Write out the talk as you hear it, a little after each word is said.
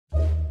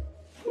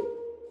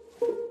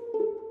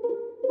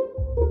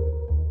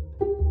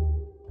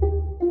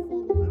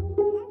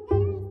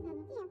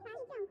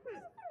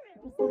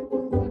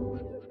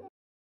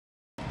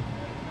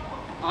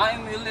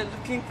really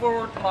looking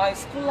forward to my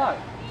school life.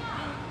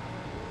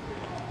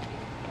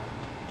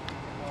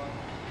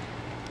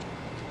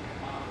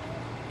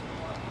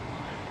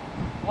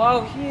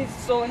 Wow, he is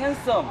so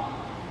handsome.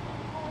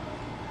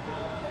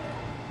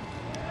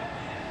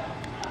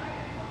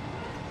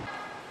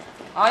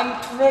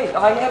 I'm late.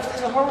 I have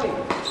to hurry.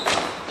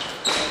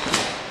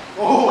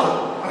 Oh,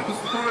 I'm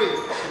sorry.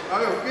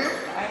 Are you okay?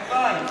 I'm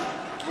fine.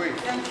 Wait.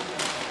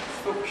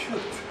 So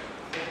cute.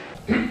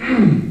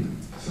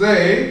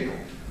 Today,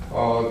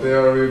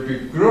 there will be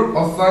group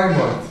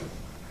assignment.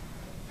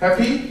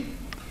 Happy?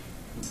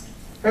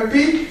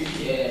 Happy?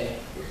 Yeah.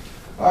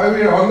 I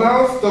will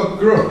announce the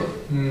group.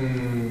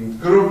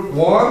 Group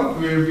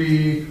 1 will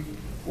be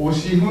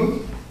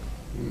오시훈,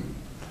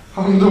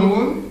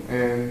 함동훈,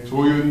 and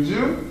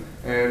조윤주,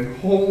 and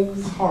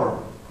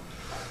홍설.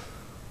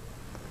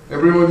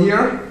 Everyone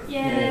here?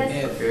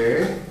 Yes.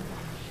 Okay.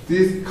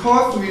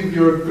 Discuss with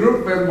your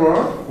group member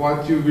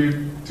what you will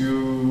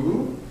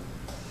do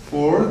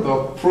for the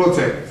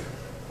project.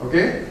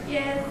 Okay?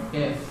 Yes.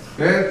 Yes.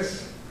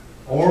 That's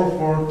all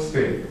for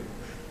today.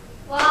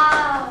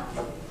 Wow.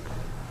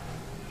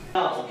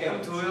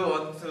 Do you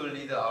want to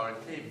lead our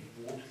team?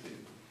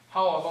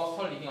 How about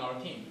her leading our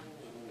team?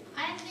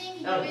 I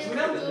think you will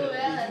do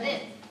well at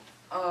it.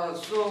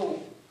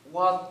 So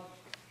what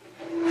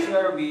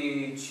shall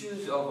we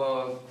choose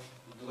about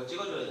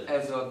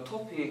as a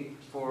topic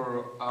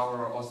for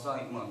our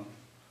assignment?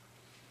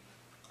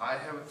 I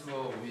have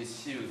to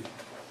wish you.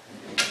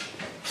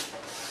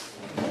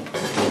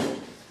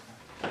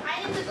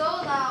 I need to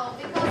go now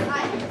because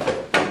I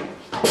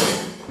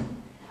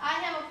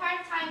have a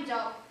part-time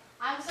job.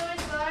 I'm sorry,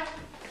 sir.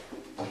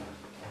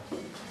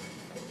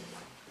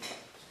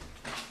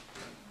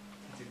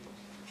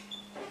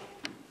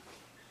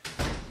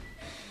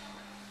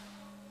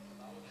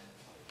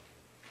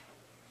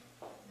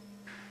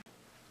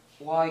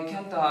 Why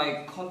can't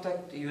I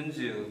contact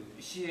Yunju?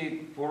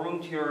 She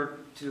volunteered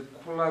to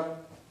collect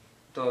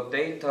the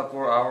data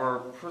for our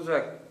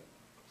project.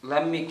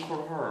 Let me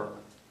call her.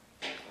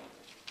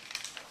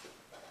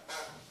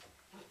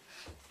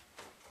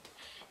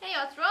 Hey,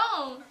 what's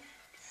wrong?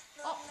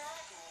 Oh.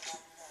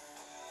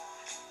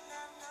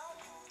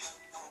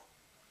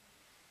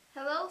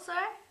 Hello,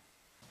 sir?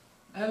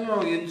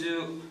 Hello,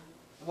 Yunju.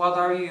 What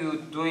are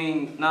you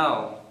doing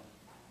now?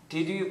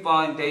 Did you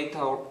find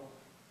data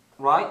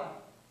right?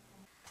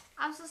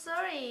 I'm so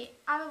sorry.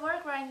 I'm at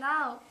work right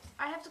now.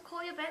 I have to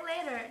call you back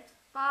later.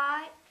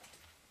 Bye.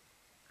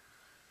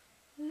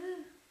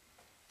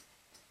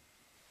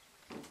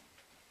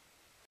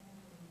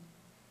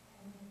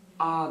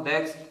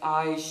 Next,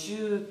 I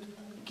should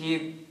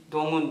give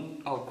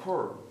Donghoon a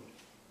call.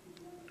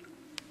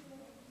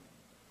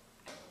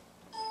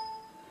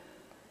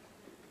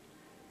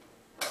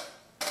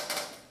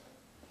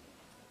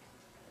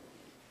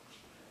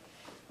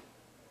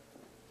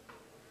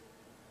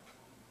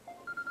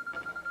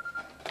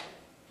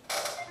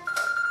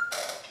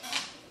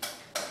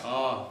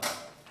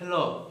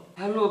 Hello.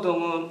 Hello,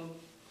 Donghoon.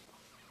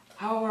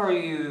 How are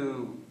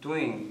you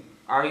doing?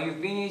 Are you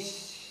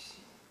finished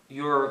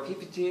your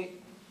PPT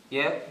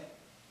yet?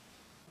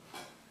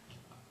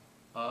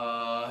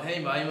 Hey,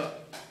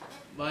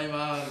 my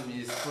mom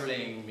is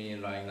calling me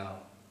right now.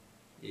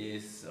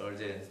 It's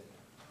urgent.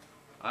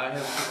 I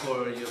have to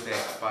call you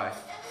back. Bye.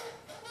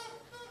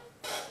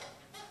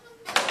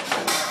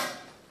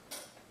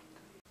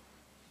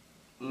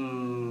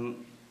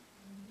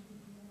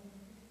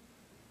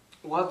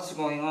 What's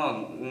going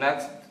on?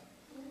 Next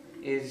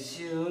is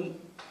June.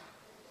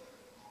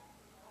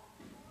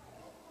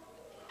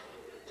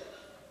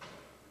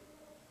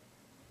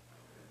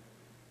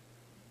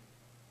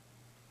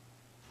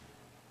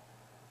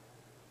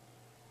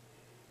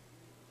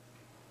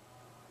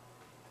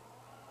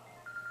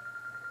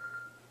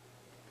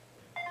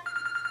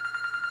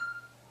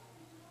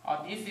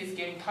 This is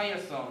getting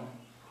tiresome.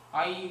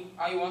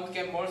 I want to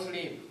get more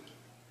sleep.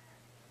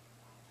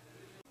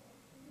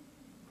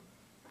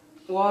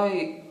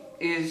 Why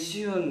is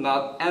June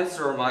not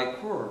answer my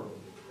call?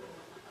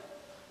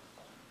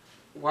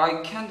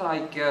 Why can't I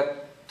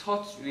get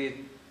touch with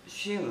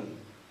June?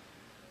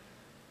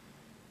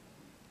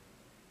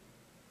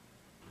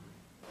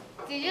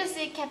 Did you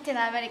see Captain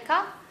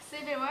America?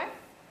 Civil War?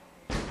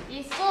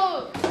 It's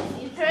so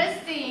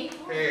interesting.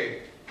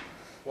 Hey,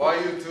 why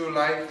you two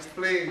like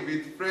playing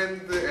with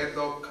friends at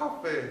the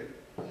cafe?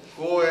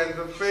 Go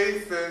and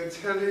face the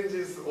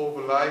challenges of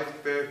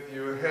life that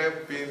you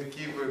have been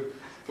given.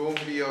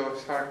 Don't be a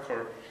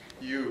sharker,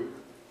 you.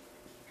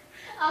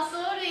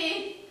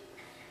 Sorry.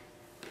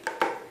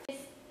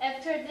 It's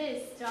after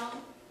this,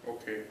 John.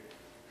 Okay.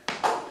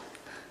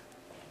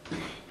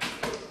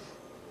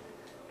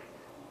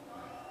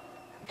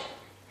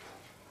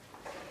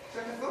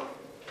 시작했어?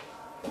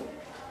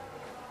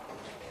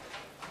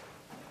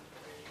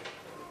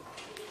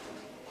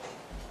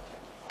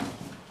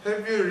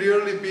 Have you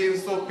really been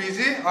so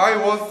busy? I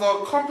was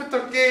a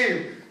computer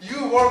game.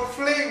 You were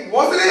playing,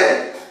 wasn't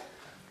it?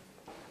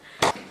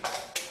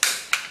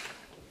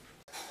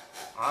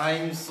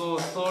 I'm so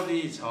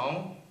sorry,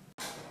 Jung.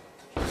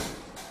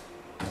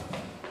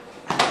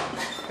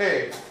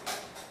 Hey,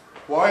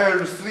 why are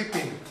you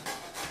sleeping?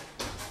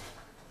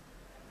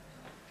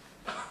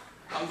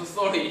 I'm so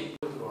sorry.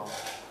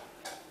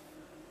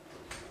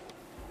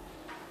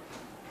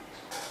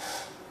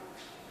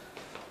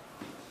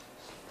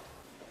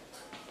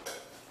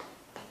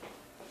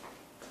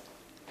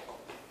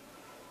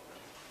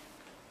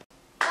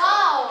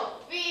 Wow,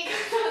 we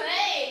got an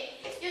A.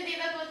 You did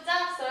a good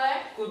job,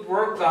 sir. Good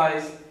work,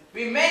 guys.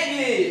 We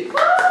made it! Woo!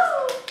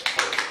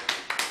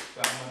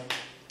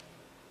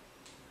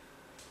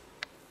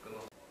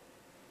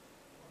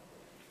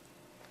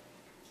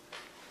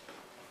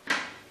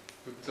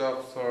 Good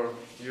job, sir.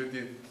 You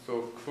did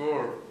so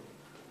cool.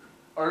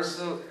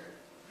 Also,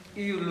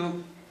 you look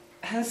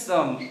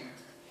handsome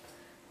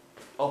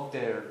up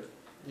there.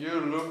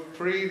 You look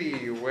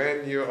pretty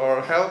when you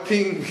are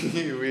helping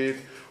me with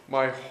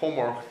my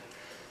homework.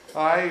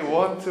 I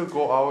want to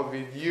go out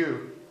with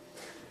you.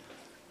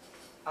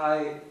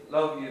 I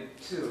love you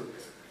too.